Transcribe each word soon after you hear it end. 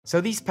So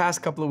these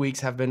past couple of weeks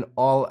have been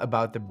all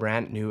about the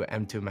brand new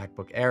M2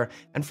 Macbook Air,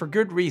 and for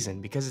good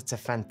reason, because it's a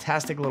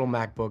fantastic little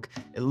MacBook,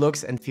 it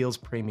looks and feels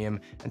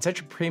premium, and such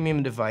a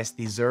premium device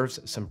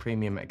deserves some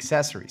premium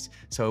accessories.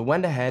 So I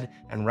went ahead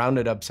and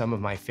rounded up some of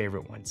my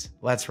favorite ones.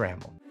 Let's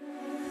ramble.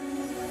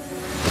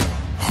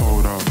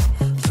 Hold up,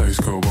 things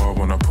go wild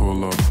when I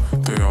pull up.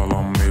 They all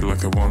on me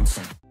like it once.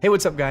 Hey,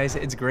 what's up guys?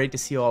 It's great to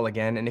see you all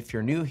again, and if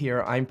you're new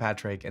here, I'm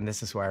Patrick, and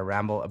this is where I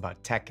ramble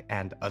about tech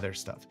and other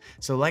stuff.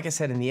 So like I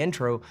said in the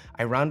intro,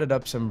 I rounded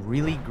up some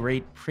really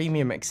great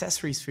premium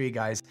accessories for you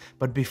guys,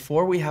 but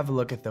before we have a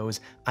look at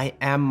those, I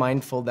am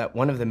mindful that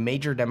one of the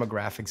major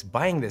demographics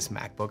buying this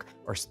MacBook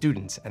are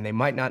students, and they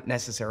might not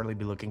necessarily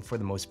be looking for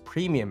the most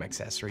premium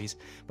accessories,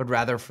 but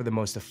rather for the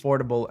most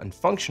affordable and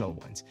functional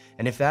ones.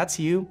 And if that's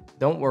you,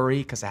 don't worry,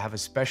 because I have a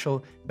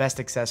special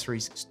Best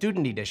Accessories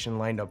Student Edition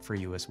lined up for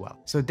you as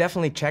well. So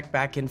definitely check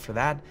back in for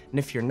that, and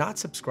if you're not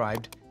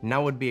subscribed,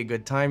 now would be a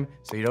good time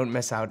so you don't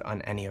miss out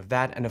on any of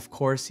that, and of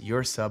course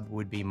your sub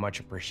would be much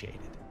appreciated.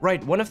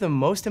 Right, one of the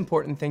most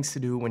important things to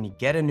do when you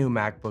get a new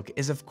MacBook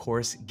is of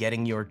course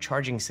getting your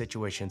charging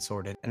situation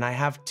sorted, and I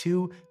have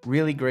two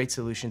really great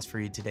solutions for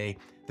you today.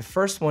 The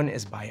first one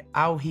is by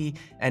Aohi,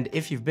 and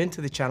if you've been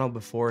to the channel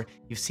before,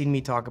 you've seen me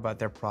talk about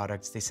their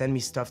products. They send me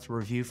stuff to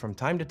review from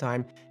time to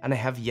time, and I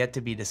have yet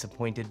to be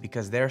disappointed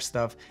because their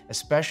stuff,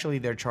 especially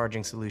their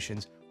charging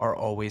solutions, are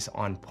always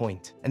on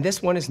point. And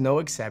this one is no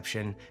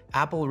exception.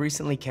 Apple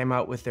recently came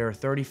out with their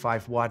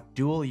 35-watt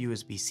dual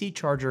USB-C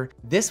charger.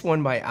 This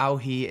one by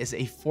Aohi is a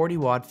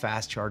 40-watt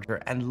fast charger,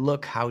 and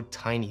look how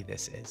tiny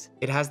this is.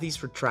 It has these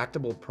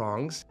retractable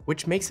prongs,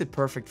 which makes it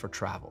perfect for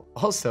travel.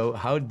 Also,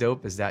 how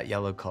dope is that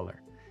yellow color?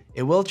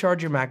 It will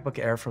charge your MacBook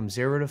Air from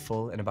 0 to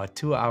full in about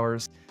 2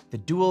 hours. The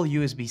dual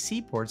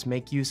USB-C ports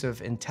make use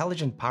of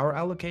intelligent power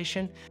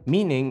allocation,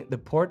 meaning the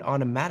port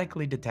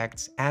automatically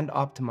detects and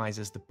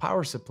optimizes the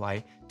power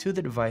supply to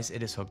the device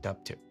it is hooked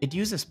up to. It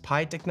uses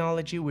Pi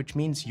technology, which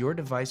means your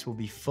device will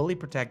be fully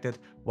protected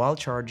while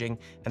charging,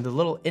 and the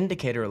little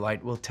indicator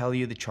light will tell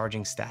you the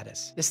charging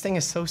status. This thing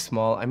is so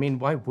small, I mean,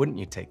 why wouldn't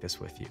you take this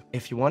with you?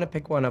 If you want to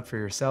pick one up for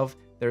yourself,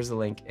 there's a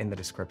link in the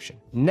description.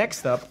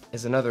 Next up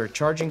is another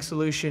charging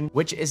solution,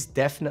 which is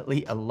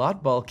definitely a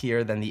lot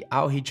bulkier than the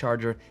Aohi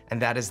charger,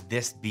 and that is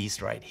this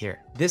beast right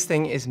here. This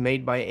thing is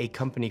made by a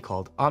company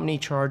called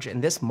OmniCharge,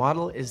 and this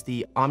model is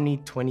the Omni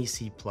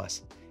 20C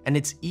Plus, and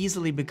it's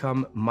easily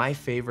become my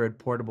favorite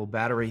portable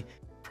battery,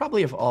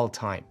 probably of all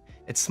time.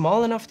 It's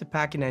small enough to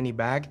pack in any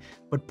bag,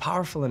 but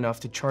powerful enough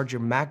to charge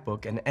your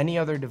MacBook and any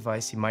other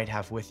device you might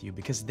have with you,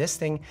 because this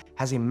thing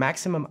has a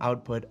maximum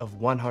output of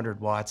 100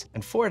 watts,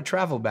 and for a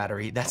travel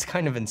battery, that's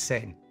kind of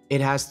insane.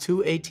 It has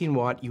two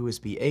 18-watt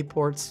USB-A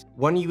ports,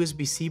 one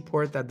USB-C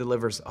port that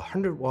delivers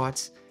 100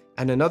 watts,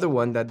 and another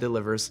one that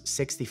delivers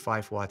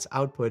 65 watts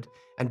output,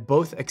 and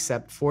both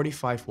accept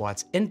 45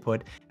 watts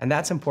input, and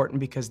that's important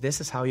because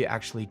this is how you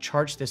actually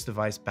charge this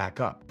device back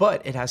up.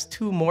 But it has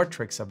two more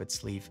tricks up its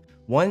sleeve.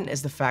 One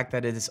is the fact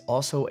that it is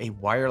also a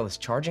wireless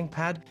charging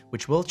pad,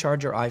 which will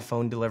charge your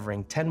iPhone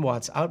delivering 10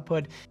 watts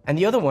output, and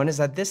the other one is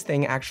that this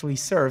thing actually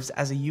serves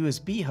as a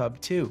USB hub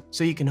too.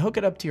 So you can hook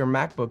it up to your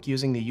MacBook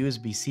using the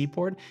USB-C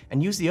port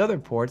and use the other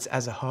ports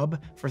as a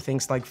hub for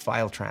things like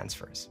file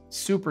transfers.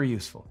 Super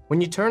useful.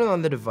 When you turn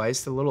on the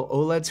device, the little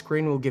OLED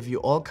screen will give you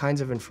all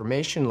kinds of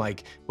information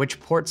like which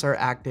ports are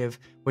active,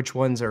 which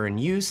ones are in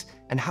use,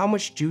 and how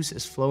much juice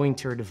is flowing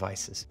to your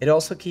devices. It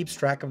also keeps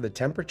track of the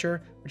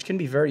temperature, which can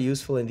be very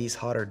useful in these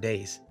hotter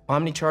days.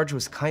 OmniCharge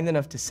was kind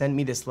enough to send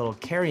me this little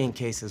carrying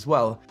case as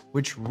well,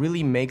 which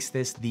really makes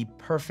this the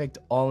perfect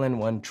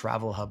all-in-one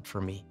travel hub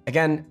for me.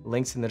 Again,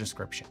 links in the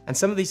description. And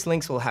some of these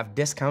links will have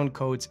discount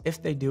codes.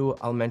 If they do,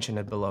 I'll mention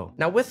it below.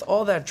 Now, with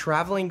all that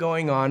traveling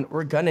going on,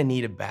 we're gonna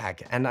need a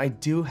bag, and I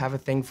do have a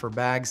thing for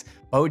bags.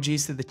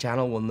 OGs to the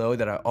channel will know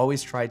that I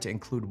always try to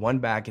include one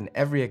bag in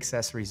every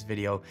accessories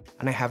video,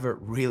 and I have a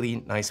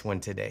really nice one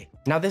today.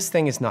 Now, this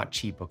thing is not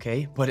cheap,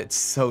 okay? But it's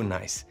so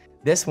nice.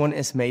 This one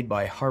is made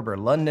by Harbour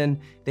London.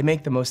 They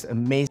make the most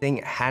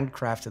amazing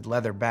handcrafted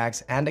leather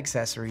bags and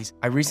accessories.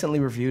 I recently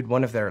reviewed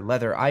one of their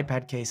leather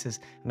iPad cases,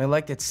 and I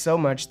liked it so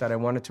much that I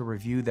wanted to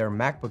review their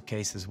MacBook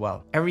case as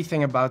well.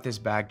 Everything about this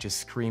bag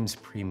just screams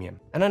premium.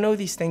 And I know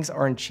these things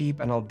aren't cheap,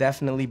 and I'll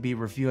definitely be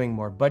reviewing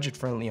more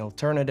budget-friendly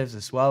alternatives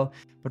as well,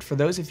 but for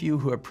those of you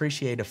who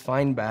appreciate a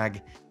fine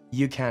bag,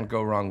 you can't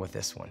go wrong with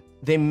this one.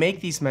 They make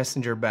these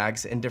messenger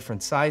bags in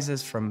different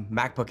sizes, from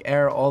MacBook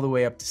Air all the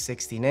way up to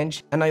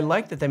 16-inch, and I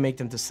like that they make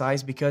them to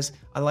size because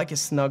I like a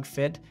snug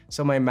fit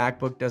so my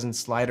MacBook doesn't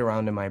slide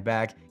around in my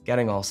bag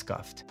getting all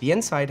scuffed. The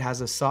inside has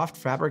a soft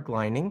fabric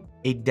lining,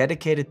 a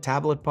dedicated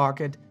tablet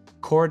pocket,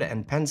 cord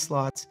and pen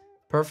slots,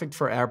 perfect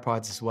for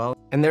AirPods as well,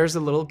 and there's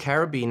a little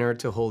carabiner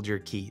to hold your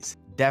keys.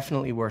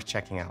 Definitely worth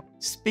checking out.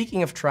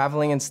 Speaking of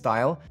traveling and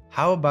style,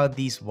 how about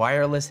these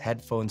wireless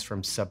headphones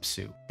from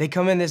Subsu? They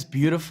come in this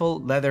beautiful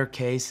leather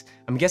case.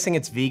 I'm guessing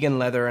it's vegan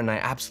leather, and I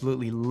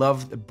absolutely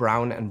love the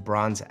brown and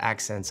bronze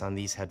accents on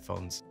these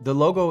headphones. The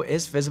logo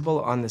is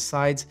visible on the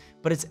sides,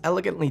 but it's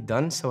elegantly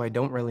done, so I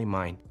don't really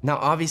mind. Now,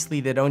 obviously,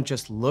 they don't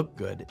just look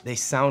good, they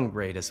sound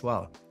great as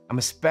well. I'm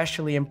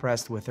especially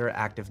impressed with their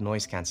active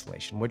noise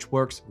cancellation, which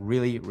works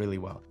really, really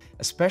well,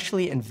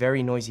 especially in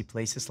very noisy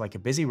places like a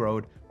busy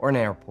road or an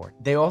airport.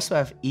 They also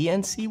have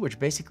ENC, which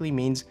basically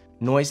means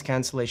noise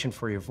cancellation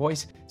for your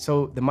voice,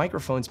 so the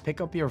microphones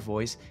pick up your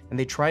voice and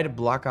they try to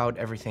block out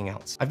everything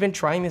else. I've been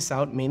trying this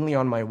out mainly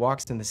on my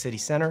walks in the city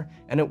center,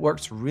 and it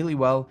works really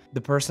well.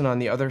 The person on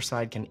the other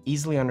side can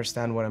easily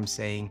understand what I'm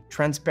saying.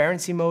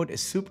 Transparency mode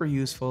is super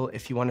useful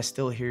if you want to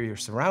still hear your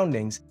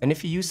surroundings, and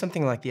if you use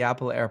something like the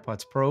Apple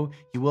AirPods Pro,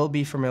 you will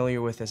be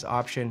familiar with this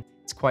option.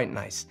 It's quite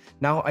nice.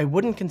 Now, I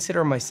wouldn't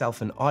consider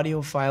myself an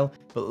audiophile,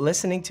 but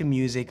listening to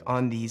music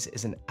on these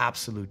is an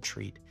absolute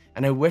treat,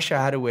 and I wish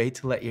I had a way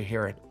to let you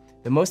hear it.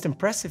 The most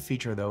impressive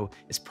feature though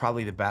is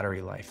probably the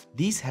battery life.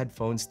 These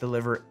headphones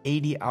deliver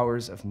 80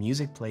 hours of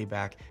music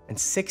playback and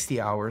 60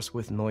 hours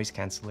with noise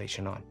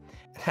cancellation on.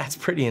 That's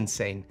pretty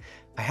insane.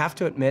 I have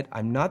to admit,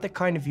 I'm not the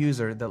kind of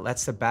user that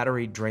lets the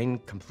battery drain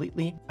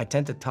completely. I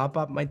tend to top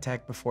up my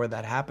tech before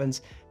that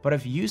happens, but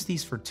I've used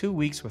these for 2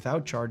 weeks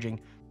without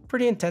charging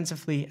pretty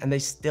intensively and they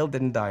still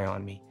didn't die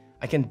on me.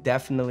 I can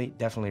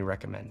definitely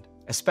recommend,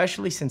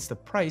 especially since the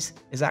price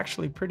is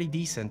actually pretty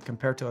decent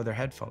compared to other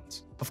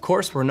headphones. Of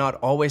course, we're not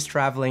always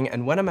traveling,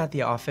 and when I'm at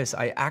the office,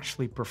 I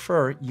actually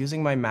prefer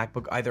using my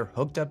MacBook either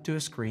hooked up to a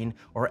screen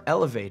or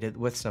elevated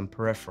with some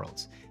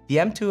peripherals. The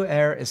M2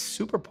 Air is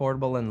super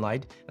portable and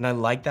light, and I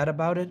like that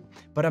about it,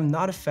 but I'm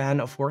not a fan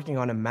of working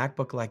on a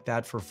MacBook like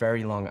that for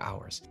very long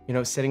hours. You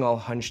know, sitting all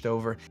hunched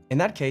over. In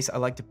that case, I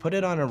like to put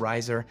it on a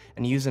riser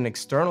and use an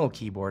external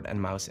keyboard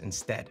and mouse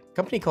instead. A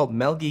company called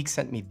Melgeek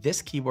sent me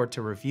this keyboard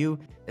to review.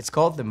 It's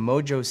called the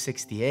Mojo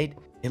 68.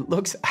 It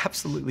looks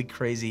absolutely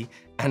crazy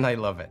and I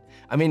love it.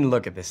 I mean,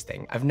 look at this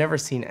thing. I've never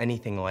seen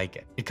anything like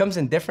it. It comes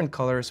in different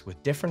colors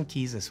with different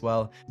keys as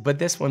well, but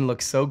this one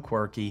looks so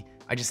quirky.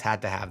 I just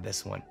had to have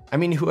this one. I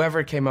mean,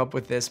 whoever came up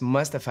with this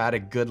must have had a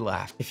good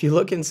laugh. If you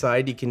look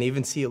inside, you can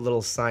even see a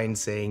little sign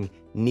saying,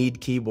 "Need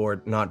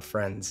keyboard, not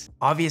friends."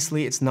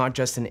 Obviously, it's not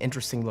just an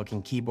interesting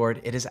looking keyboard,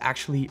 it is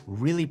actually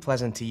really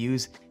pleasant to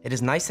use. It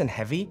is nice and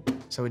heavy,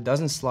 so it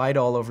doesn't slide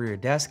all over your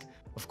desk.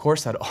 Of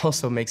course, that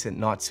also makes it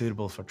not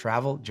suitable for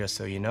travel, just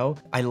so you know.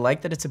 I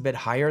like that it's a bit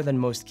higher than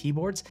most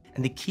keyboards,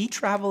 and the key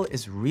travel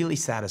is really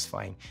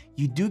satisfying.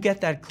 You do get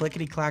that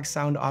clickety-clack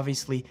sound,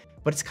 obviously,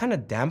 but it's kind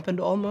of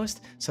dampened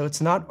almost, so it's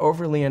not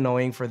overly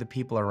annoying for the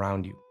people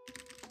around you.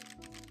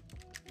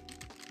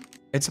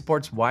 It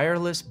supports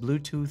wireless,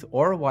 Bluetooth,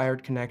 or a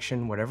wired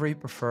connection, whatever you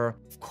prefer.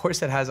 Of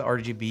course, it has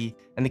RGB,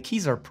 and the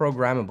keys are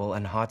programmable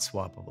and hot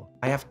swappable.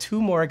 I have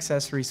 2 more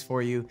accessories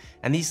for you,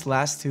 and these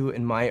last 2,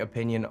 in my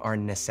opinion, are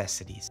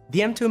necessities. The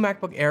M2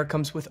 Macbook Air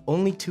comes with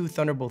only 2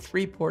 Thunderbolt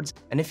 3 ports,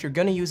 and if you're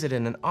gonna use it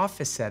in an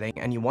office setting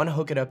and you wanna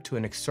hook it up to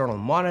an external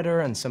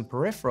monitor and some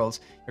peripherals,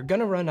 you're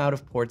gonna run out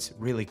of ports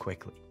really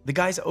quickly. The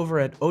guys over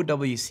at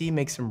OWC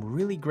make some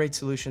really great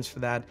solutions for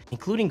that,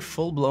 including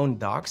full-blown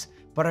docks,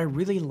 but I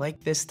really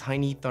like this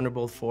tiny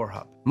Thunderbolt 4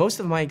 hub. Most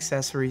of my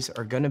accessories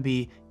are gonna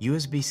be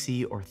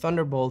USB-C or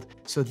Thunderbolt,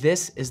 so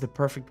this is the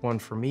perfect one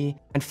for me.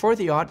 And for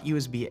the odd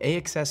USB-A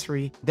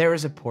accessory, there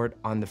is a port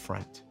on the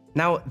front.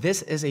 Now,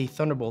 this is a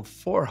Thunderbolt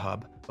 4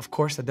 hub. Of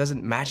course, that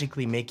doesn't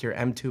magically make your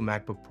M2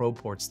 MacBook Pro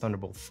ports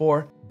Thunderbolt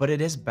 4, but it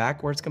is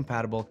backwards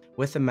compatible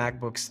with the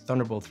MacBook's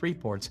Thunderbolt 3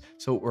 ports,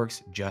 so it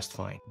works just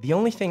fine. The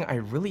only thing I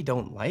really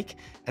don't like,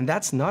 and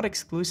that's not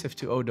exclusive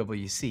to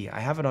OWC, I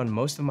have it on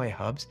most of my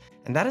hubs,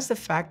 and that is the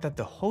fact that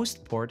the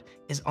host port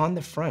is on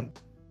the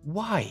front.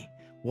 Why?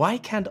 Why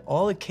can't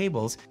all the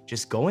cables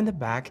just go in the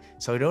back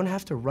so I don't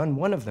have to run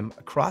one of them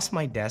across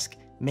my desk,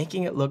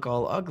 making it look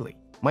all ugly?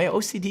 My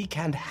OCD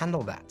can't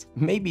handle that.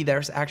 Maybe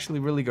there's actually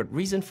really good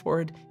reason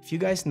for it. If you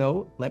guys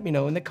know, let me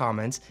know in the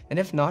comments. And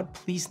if not,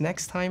 please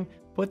next time,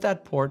 put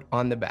that port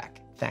on the back.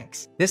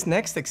 Thanks. This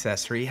next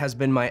accessory has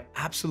been my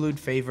absolute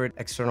favorite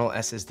external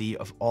SSD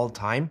of all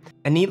time.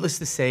 And needless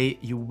to say,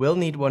 you will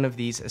need one of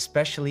these,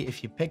 especially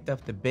if you picked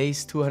up the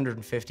base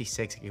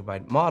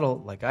 256GB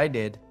model like I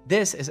did.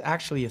 This is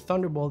actually a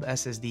Thunderbolt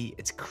SSD.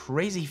 It's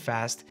crazy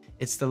fast.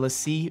 It's the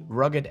LaCie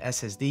Rugged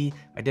SSD.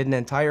 I did an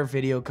entire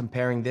video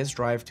comparing this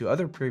drive to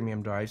other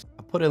premium drives.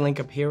 I'll put a link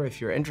up here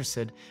if you're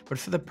interested, but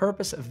for the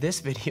purpose of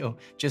this video,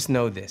 just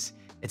know this.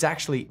 It's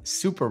actually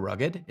super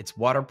rugged. It's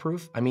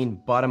waterproof. I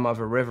mean, bottom of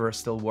a river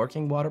still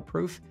working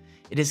waterproof.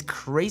 It is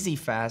crazy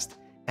fast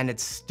and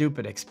it's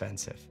stupid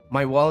expensive.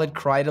 My wallet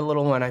cried a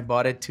little when I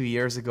bought it 2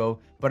 years ago,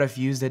 but I've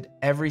used it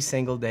every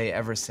single day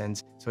ever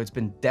since, so it's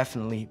been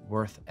definitely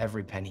worth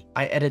every penny.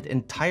 I edit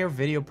entire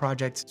video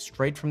projects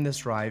straight from this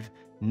drive.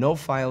 No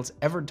files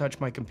ever touch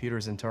my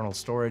computer's internal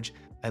storage.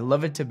 I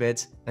love it to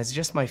bits, and it's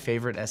just my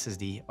favorite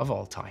SSD of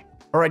all time.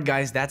 Alright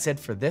guys, that's it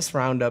for this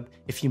roundup.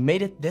 If you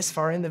made it this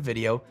far in the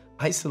video,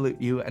 I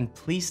salute you, and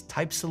please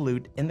type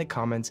salute in the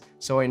comments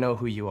so I know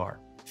who you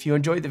are. If you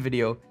enjoyed the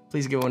video,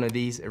 please get one of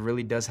these, it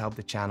really does help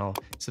the channel.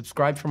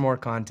 Subscribe for more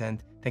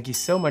content. Thank you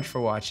so much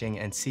for watching,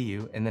 and see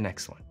you in the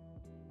next one.